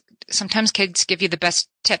 because sometimes kids give you the best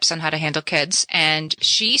tips on how to handle kids. And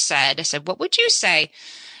I said, what would you say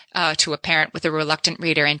to a parent with a reluctant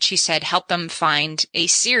reader? And she said, help them find a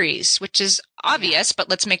series, which is obvious, but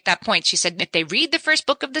let's make that point. She said, if they read the first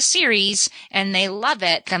book of the series and they love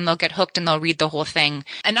it, then they'll get hooked and they'll read the whole thing.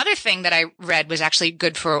 Another thing that I read was actually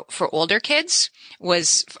good for older kids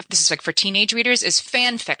this is like for teenage readers, is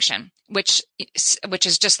fan fiction, which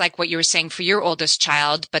is just like what you were saying for your oldest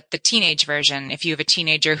child, but the teenage version. If you have a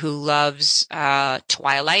teenager who loves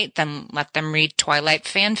Twilight, then let them read Twilight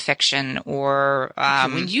fan fiction. Or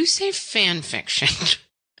when you say fan fiction,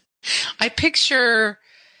 I picture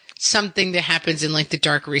something that happens in like the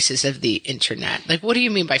dark recesses of the internet. Like, what do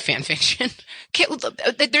you mean by fan fiction?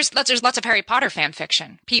 There's lots of Harry Potter fan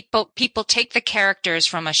fiction. People take the characters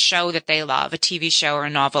from a show that they love, a TV show or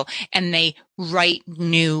a novel, and they write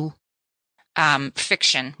new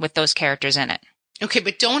fiction with those characters in it. Okay,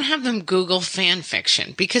 but don't have them Google fan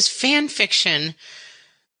fiction, because fan fiction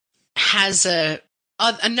has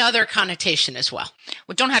another connotation as well.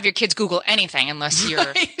 Well, don't have your kids Google anything unless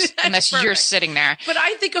you're sitting there. But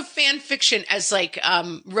I think of fan fiction as like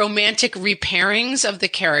romantic repairings of the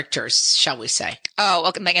characters, shall we say? Oh,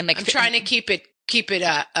 okay. I'm trying to keep it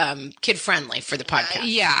kid friendly for the podcast.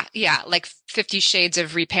 Yeah, like 50 Shades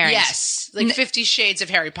of Repairings. Yes, like 50 Shades of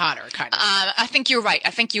Harry Potter kind of. I think you're right. I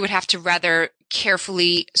think you would have to rather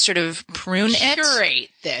carefully sort of prune it. Curate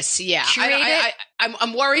this, yeah.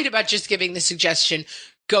 I'm worried about just giving the suggestion,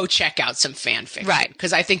 go check out some fan fiction. Right.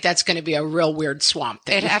 Because I think that's going to be a real weird swamp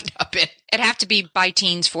that it'd have to be by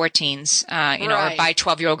teens for teens, or by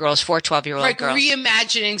 12-year-old girls for 12-year-old girls. Like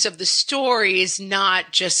reimaginings of the stories,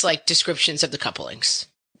 not just like descriptions of the couplings.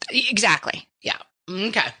 Exactly. Yeah.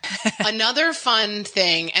 Okay. Another fun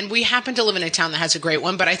thing, and we happen to live in a town that has a great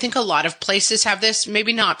one, but I think a lot of places have this,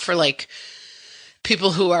 maybe not for like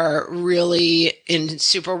people who are really in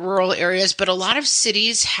super rural areas, but a lot of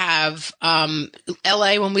cities have,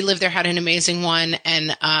 LA, when we lived there, had an amazing one.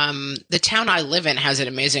 And the town I live in has an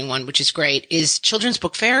amazing one, which is great, is children's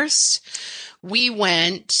book fairs. We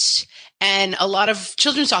went, and a lot of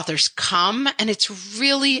children's authors come, and it's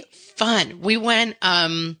really fun. We went,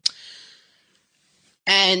 and,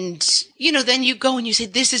 then you go and you say,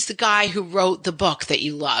 this is the guy who wrote the book that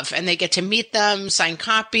you love, and they get to meet them, sign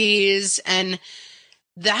copies, and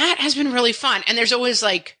that has been really fun. And there's always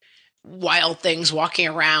like wild things walking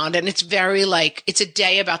around, and it's very like, it's a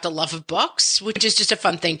day about the love of books, which is just a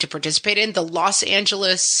fun thing to participate in. The Los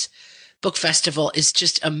Angeles Book Festival is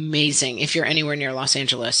just amazing if you're anywhere near Los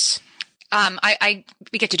Angeles.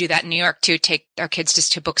 We get to do that in New York too, take our kids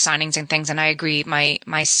just to book signings and things. And I agree.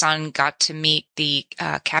 My son got to meet the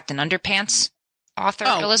Captain Underpants author,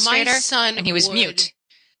 illustrator, and he was mute.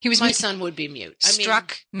 My son would be mute.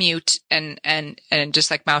 Mute and just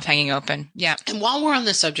like mouth hanging open. Yeah. And while we're on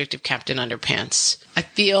the subject of Captain Underpants, I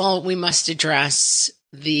feel we must address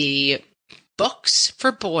the books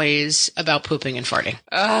for boys about pooping and farting.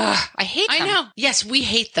 I hate them. I know. Yes, we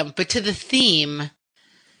hate them. But to the theme,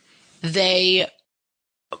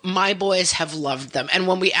 my boys have loved them. And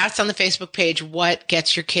when we asked on the Facebook page, what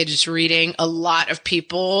gets your kids reading, a lot of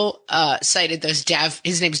people cited those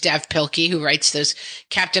his name's Dav Pilkey, who writes those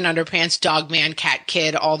Captain Underpants, Dog Man, Cat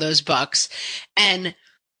Kid, all those books. And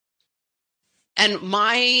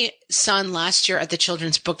my son last year at the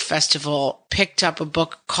Children's Book Festival picked up a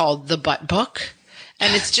book called The Butt Book.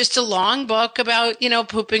 And it's just a long book about,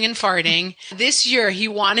 pooping and farting. This year he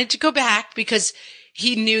wanted to go back because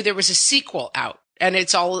he knew there was a sequel out. And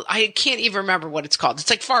I can't even remember what it's called. It's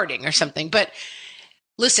like farting or something. But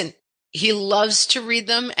listen, he loves to read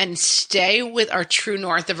them, and stay with our true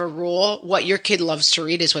north of a rule. What your kid loves to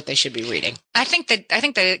read is what they should be reading. I think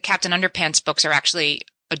the Captain Underpants books are actually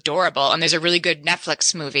adorable. And there's a really good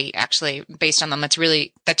Netflix movie actually based on them that's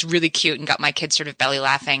really cute and got my kids sort of belly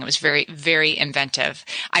laughing. It was very, very inventive.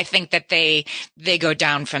 I think that they go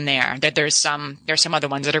down from there. That there's some other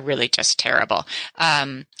ones that are really just terrible.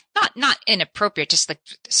 Not inappropriate, just like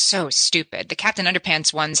so stupid. The Captain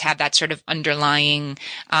Underpants ones have that sort of underlying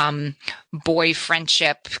boy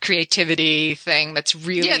friendship, creativity thing that's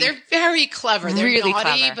really... Yeah, they're very clever. They're really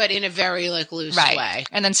naughty, clever. but in a very like loose right. way.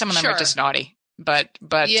 And then some of them Sure. are just naughty. But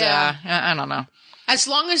Yeah. I don't know. As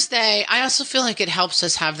long as I also feel like it helps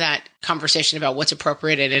us have that conversation about what's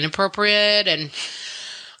appropriate and inappropriate. And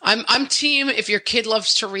I'm team if your kid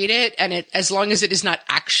loves to read it and as long as it is not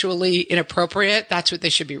actually inappropriate, that's what they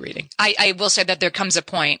should be reading. I will say that there comes a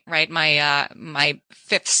point, right? My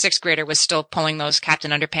 5th, 6th grader was still pulling those Captain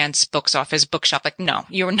Underpants books off his bookshelf. Like, no,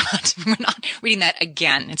 we're not reading that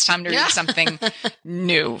again. It's time to read something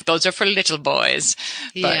new. Those are for little boys.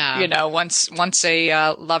 But, you know, once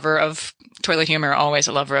a lover of toilet humor, always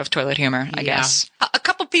a lover of toilet humor, I guess. A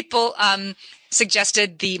couple people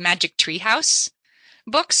suggested the Magic Tree House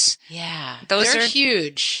books. Yeah. Those they're are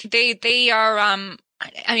huge. They are, I mean,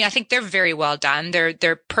 I think they're very well done.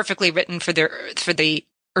 They're perfectly written for the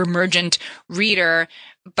emergent reader,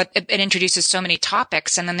 but it introduces so many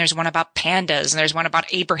topics. And then there's one about pandas and there's one about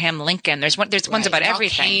Abraham Lincoln. There's ones about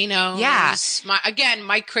everything. Volcanoes. Yeah.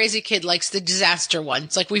 My crazy kid likes the disaster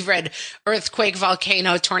ones. Like we've read earthquake,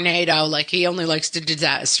 volcano, tornado. Like he only likes the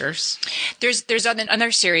disasters. There's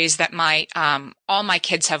another series that all my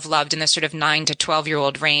kids have loved in the sort of 9 to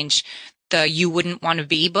 12-year-old range. The You Wouldn't Want to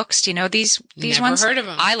Be books. Do you know these Never ones? heard of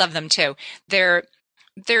them. I love them too.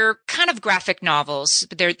 They're kind of graphic novels,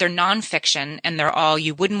 but they're nonfiction, and they're all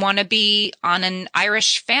you wouldn't want to be on an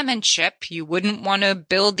Irish famine ship. You wouldn't want to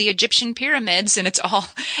build the Egyptian pyramids, and it's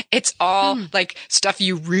all like stuff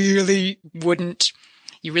you really wouldn't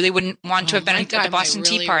want to have been at the Boston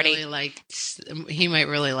Tea Party. He might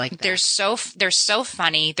really like that. They're so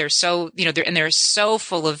funny. They're so, they're so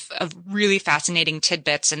full of really fascinating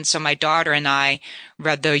tidbits. And so my daughter and I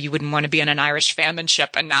read the You Wouldn't Want to Be on an Irish Famine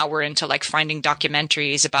Ship. And now we're into like finding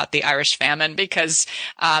documentaries about the Irish famine because,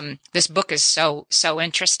 this book is so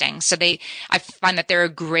interesting. So I find that they're a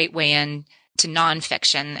great way in to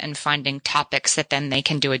nonfiction and finding topics that then they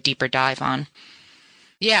can do a deeper dive on.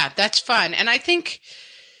 Yeah, that's fun. And I think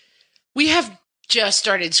we have just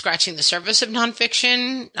started scratching the surface of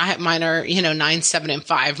nonfiction. Mine are, 9, 7, and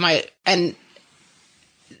 5. And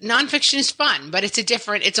nonfiction is fun, but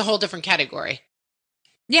it's a whole different category.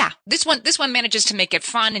 Yeah, this one manages to make it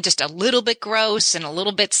fun and just a little bit gross and a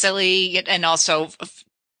little bit silly and also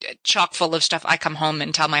chock full of stuff. I come home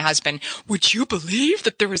and tell my husband, "Would you believe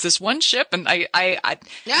that there was this one ship?" And I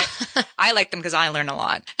like them because I learn a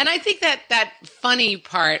lot. And I think that funny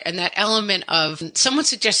part and that element of someone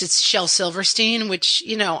suggested Shel Silverstein, which,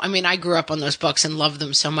 I grew up on those books and loved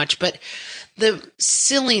them so much, but the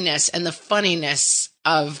silliness and the funniness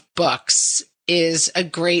of books is a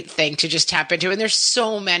great thing to just tap into. And there's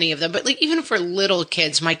so many of them, but like even for little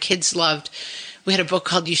kids, my kids loved. We had a book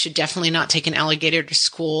called You Should Definitely Not Take an Alligator to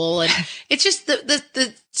School. And it's just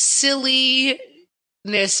the silliness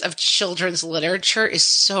of children's literature is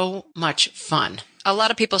so much fun. A lot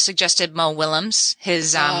of people suggested Mo Willems.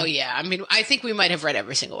 His oh yeah, I think we might have read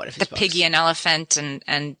every single one of his books. Piggy and Elephant,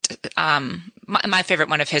 and my favorite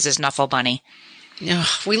one of his is Nuffle Bunny.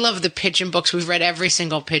 We love the Pigeon books. We've read every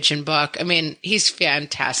single Pigeon book. He's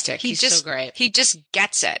fantastic. He's so great. He just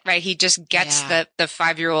gets it, right? He just gets the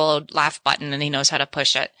 5-year-old laugh button and he knows how to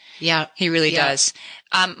push it. Yeah. He really does.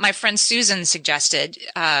 My friend Susan suggested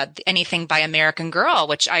anything by American Girl,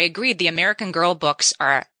 which I agreed. The American Girl books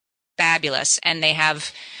are fabulous, and they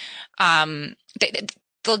have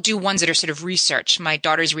they'll do ones that are sort of research. My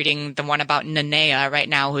daughter's reading the one about Nanea right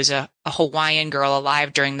now, who's a Hawaiian girl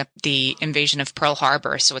alive during the invasion of Pearl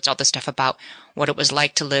Harbor. So it's all the stuff about what it was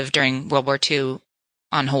like to live during World War II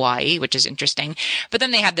on Hawaii, which is interesting. But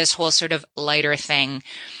then they have this whole sort of lighter thing.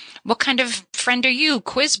 What kind of friend are you?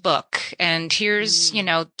 Quiz book. And here's,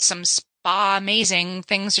 some spa amazing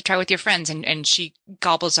things to try with your friends. And she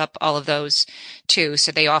gobbles up all of those too.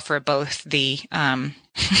 So they offer both the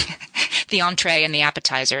the entree and the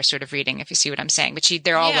appetizer sort of reading, if you see what I'm saying. But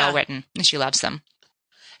they're all well written and she loves them.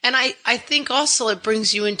 And I think also it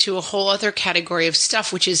brings you into a whole other category of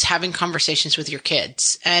stuff, which is having conversations with your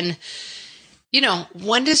kids. And,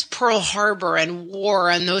 when does Pearl Harbor and war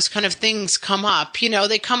and those kind of things come up?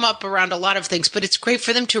 They come up around a lot of things, but it's great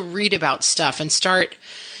for them to read about stuff and start,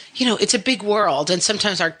 it's a big world. And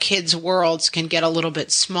sometimes our kids' worlds can get a little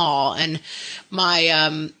bit small. And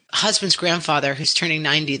my husband's grandfather, who's turning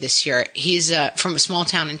 90 this year, he's from a small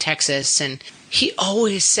town in Texas. And he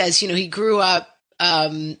always says, he grew up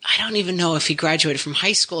I don't even know if he graduated from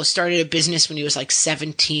high school, started a business when he was like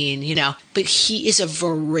 17, but he is a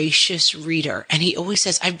voracious reader. And he always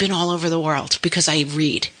says, I've been all over the world because I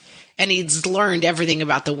read. And he's learned everything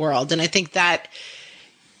about the world. And I think that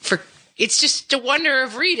it's just a wonder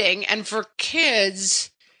of reading. And for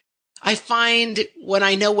kids, I find when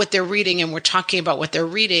I know what they're reading and we're talking about what they're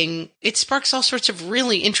reading, it sparks all sorts of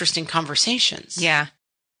really interesting conversations. Yeah.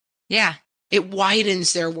 Yeah. It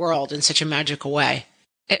widens their world in such a magical way.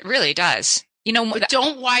 It really does. But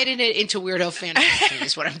don't widen it into weirdo fan fiction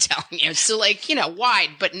is what I'm telling you. So wide,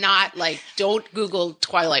 but not don't Google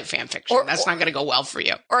Twilight fan fiction. That's not going to go well for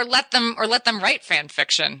you. Or let them write fan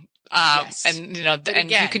fiction. Yes. And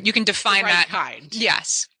again, you can define the right that kind.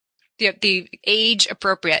 Yes. The age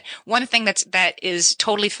appropriate. One thing that is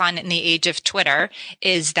totally fun in the age of Twitter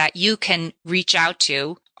is that you can reach out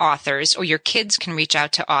to authors, or your kids can reach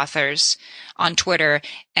out to authors on Twitter,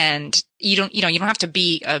 and you don't have to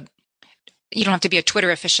be a Twitter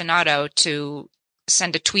aficionado to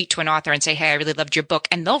send a tweet to an author and say, "Hey, I really loved your book,"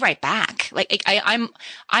 and they'll write back.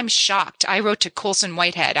 I'm shocked. I wrote to Colson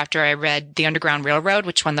Whitehead after I read The Underground Railroad,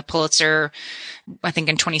 which won the Pulitzer, I think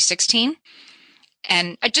in 2016.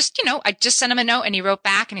 And I just sent him a note, and he wrote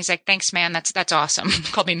back, and he's like, "Thanks, man. That's awesome."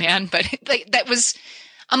 Called me man, but that was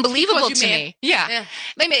unbelievable to me. Yeah.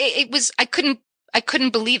 I mean, it was, I couldn't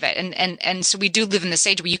believe it. And so we do live in this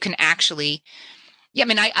age where you can actually,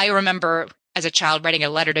 I remember as a child writing a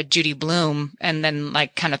letter to Judy Blume and then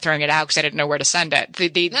kind of throwing it out because I didn't know where to send it.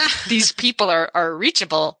 These people are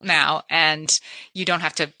reachable now, and you don't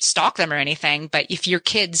have to stalk them or anything. But if you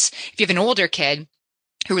have an older kid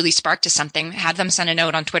who really sparked to something, have them send a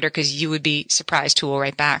note on Twitter, because you would be surprised who will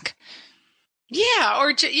write back. Yeah.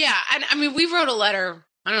 And I mean, we wrote a letter,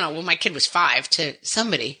 I don't know, when my kid was 5 to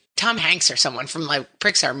somebody, Tom Hanks or someone from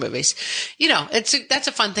Pixar movies. That's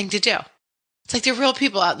a fun thing to do. It's like there are real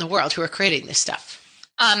people out in the world who are creating this stuff.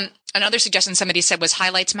 Another suggestion somebody said was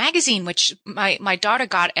Highlights magazine, which my daughter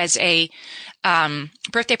got as a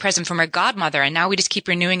birthday present from her godmother. And now we just keep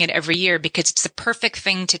renewing it every year because it's the perfect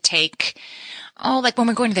thing to take. Like when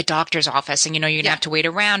we're going to the doctor's office and, you don't have to wait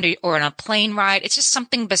around, or on a plane ride. It's just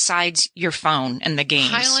something besides your phone and the games.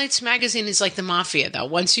 Highlights magazine is like the mafia, though.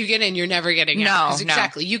 Once you get in, you're never getting out. No.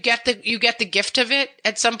 Exactly. You get the gift of it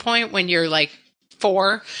at some point when you're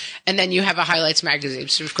 4, and then you have a Highlights magazine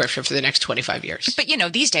subscription for the next 25 years. But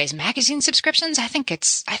these days, magazine subscriptions, I think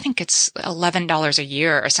it's $11 a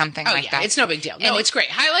year or something like that. It's no big deal. No, it's great.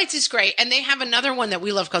 Highlights is great. And they have another one that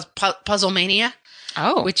we love called Puzzle Mania.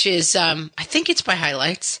 Oh, which is, I think it's by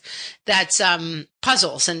Highlights. That's,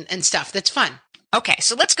 puzzles and stuff. That's fun. Okay.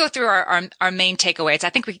 So let's go through our main takeaways. I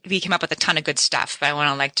think we came up with a ton of good stuff, but I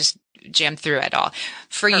want to just jam through it all.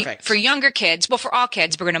 For younger kids, well, for all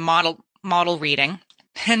kids, we're going to model reading.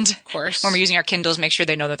 And of course, when we're using our Kindles, make sure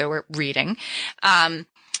they know that they're reading.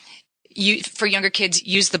 For younger kids,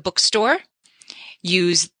 use the bookstore,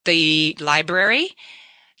 use the library,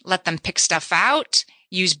 let them pick stuff out.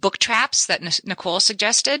 Use book traps that Nicole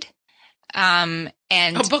suggested.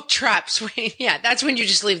 Book traps. Yeah, that's when you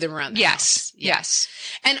just leave them around the house. Yes.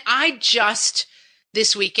 And I just,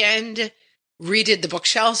 this weekend, redid the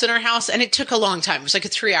bookshelves in our house, and it took a long time. It was like a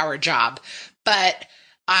 3-hour job. But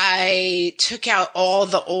I took out all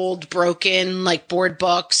the old broken, board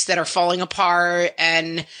books that are falling apart,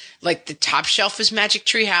 and the top shelf is Magic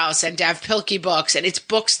Tree House and Dav Pilkey books, and it's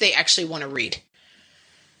books they actually want to read.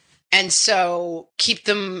 And so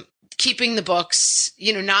keeping the books,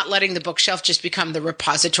 not letting the bookshelf just become the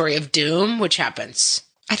repository of doom, which happens.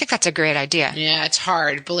 I think that's a great idea. Yeah, it's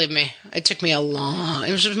hard. Believe me. It took me it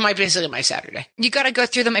was basically my Saturday. You got to go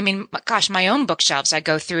through them. I mean, gosh, my own bookshelves, I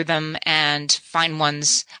go through them and find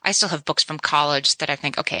ones. I still have books from college that I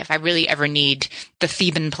think, okay, if I really ever need the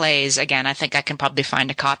Theban plays again, I think I can probably find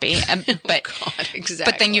a copy. But God, exactly.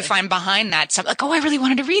 But then you find behind that something I really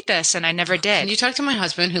wanted to read this, and I never did. And you talk to my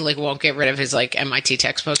husband who won't get rid of his MIT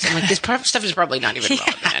textbooks. I'm this stuff is probably not even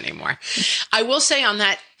relevant anymore. I will say on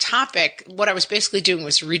that topic, what I was basically doing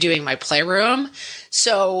was redoing my playroom.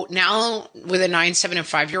 So now with a 9, 7, and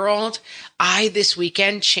 5-year-old, I this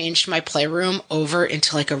weekend changed my playroom over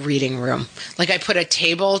into a reading room. I put a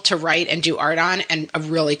table to write and do art on and a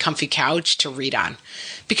really comfy couch to read on,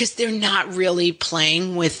 because they're not really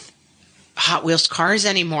playing with Hot Wheels cars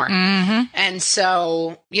anymore. Mm-hmm. And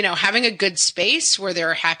so, having a good space where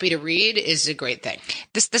they're happy to read is a great thing.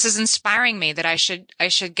 This is inspiring me that I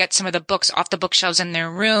should get some of the books off the bookshelves in their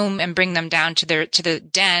room and bring them down to the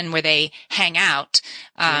den where they hang out.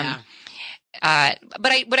 But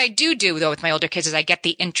what I do though with my older kids is I get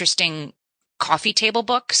the interesting coffee table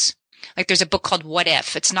books. like there's a book called What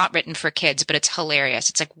If? It's not written for kids, but it's hilarious.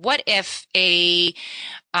 It's like, what if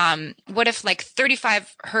like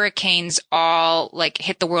 35 hurricanes all like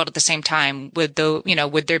hit the world at the same time? Would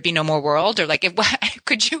there be no more world? Or like,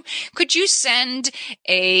 could you send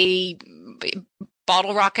a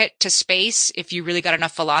bottle rocket to space if you really got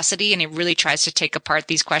enough velocity? And it really tries to take apart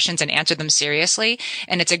these questions and answer them seriously.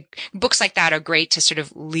 And books like that are great to sort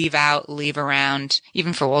of leave around,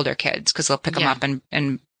 even for older kids, because they'll pick them up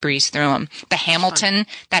and breeze through them.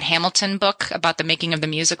 That Hamilton book about the making of the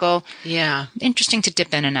musical. Yeah. Interesting to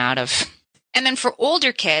dip in and out of. And then for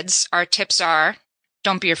older kids, our tips are,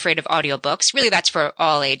 don't be afraid of audiobooks. Really, that's for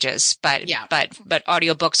all ages, but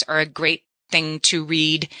audiobooks are a great thing to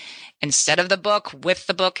read instead of the book, with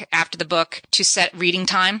the book, after the book, to set reading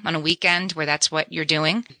time on a weekend where that's what you're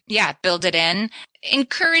doing. Yeah, build it in.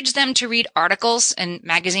 Encourage them to read articles and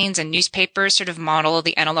magazines and newspapers, sort of model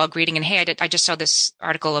the analog reading. And hey, I just saw this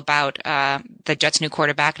article about the Jets' new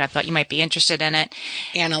quarterback, and I thought you might be interested in it.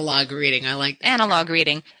 Analog reading. I like that. Analog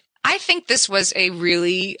reading. I think this was a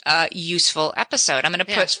really useful episode. I'm going to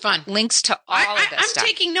put links to all of this stuff. I'm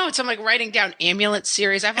taking notes. I'm like writing down Amulet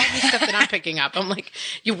series. I have all this stuff that I'm picking up. I'm like,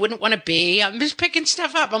 you wouldn't want to be. I'm just picking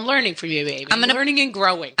stuff up. I'm learning from you, baby. I'm learning and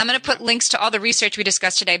growing. I'm going to put links to all the research we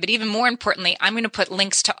discussed today. But even more importantly, I'm going to put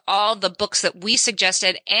links to all the books that we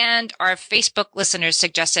suggested and our Facebook listeners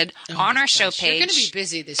suggested on our show page. You're going to be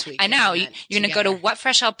busy this week. I know. You're going to go to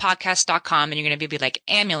whatfreshhellpodcast.com and you're going to be like,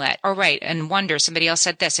 Amulet. All right. And Wonder. Somebody else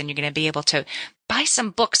said this. And you're going to be able to buy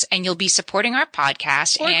some books, and you'll be supporting our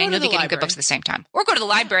podcast, and you'll be getting good books at the same time. Or go to the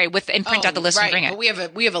library and print out the list and bring it. But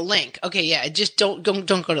we have a link. Okay, yeah. Just don't go to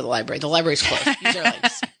the library. The library's closed. Use our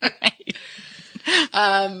links.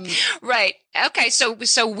 Right. Okay. So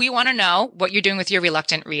we want to know what you're doing with your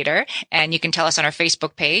reluctant reader, and you can tell us on our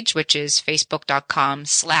Facebook page, which is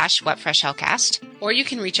facebook.com/whatfreshhellcast. Or you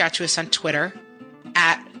can reach out to us on Twitter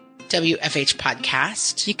at WFH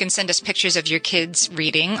Podcast. You can send us pictures of your kids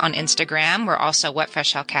reading on Instagram. We're also What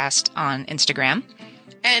Fresh Hell Cast on Instagram.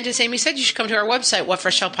 And as Amy said, you should come to our website,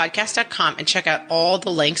 whatfreshhellpodcast.com, and check out all the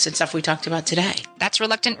links and stuff we talked about today. That's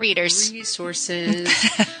Reluctant Readers. Resources.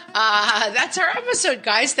 That's our episode,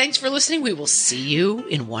 guys. Thanks for listening. We will see you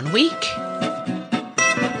in 1 week.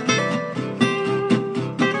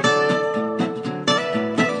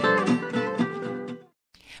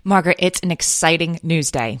 Margaret, it's an exciting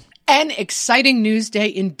news day. An exciting news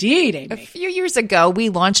day indeed, Amy. A few years ago, we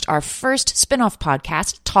launched our first spin-off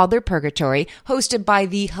podcast, Toddler Purgatory, hosted by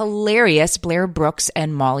the hilarious Blair Brooks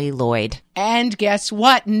and Molly Lloyd. And guess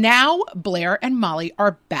what? Now Blair and Molly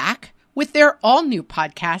are back with their all-new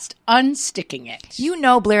podcast, Unsticking It. You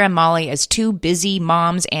know Blair and Molly as two busy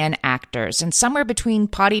moms and actors, and somewhere between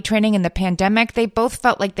potty training and the pandemic, they both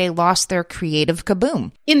felt like they lost their creative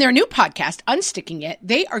kaboom. In their new podcast, Unsticking It,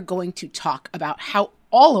 they are going to talk about how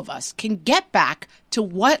all of us can get back to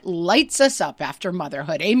what lights us up after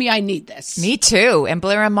motherhood. Amy, I need this. Me too. And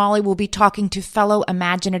Blair and Molly will be talking to fellow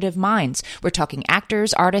imaginative minds. We're talking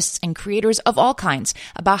actors, artists, and creators of all kinds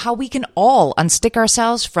about how we can all unstick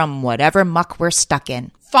ourselves from whatever muck we're stuck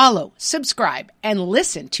in. Follow, subscribe, and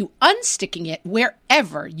listen to Unsticking It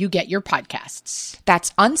wherever you get your podcasts.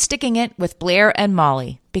 That's Unsticking It with Blair and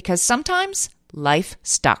Molly, because sometimes life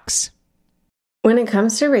sucks. When it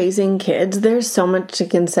comes to raising kids, there's so much to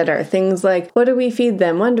consider. Things like, what do we feed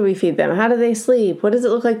them? When do we feed them? How do they sleep? What does it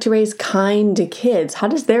look like to raise kind kids? How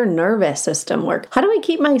does their nervous system work? How do I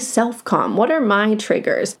keep myself calm? What are my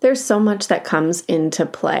triggers? There's so much that comes into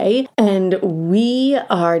play, and we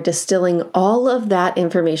are distilling all of that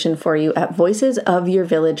information for you at Voices of Your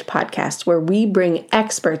Village podcast, where we bring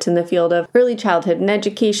experts in the field of early childhood and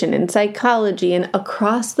education and psychology and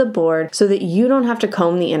across the board so that you don't have to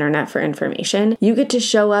comb the internet for information. You get to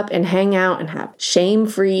show up and hang out and have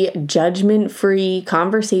shame-free, judgment-free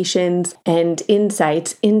conversations and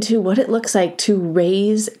insights into what it looks like to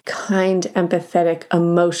raise kind, empathetic,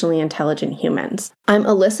 emotionally intelligent humans. I'm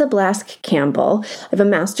Alyssa Blask Campbell. I have a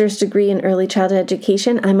master's degree in early childhood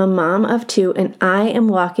education. I'm a mom of two, and I am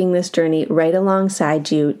walking this journey right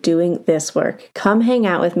alongside you doing this work. Come hang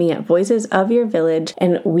out with me at Voices of Your Village,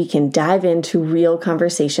 and we can dive into real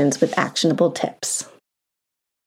conversations with actionable tips.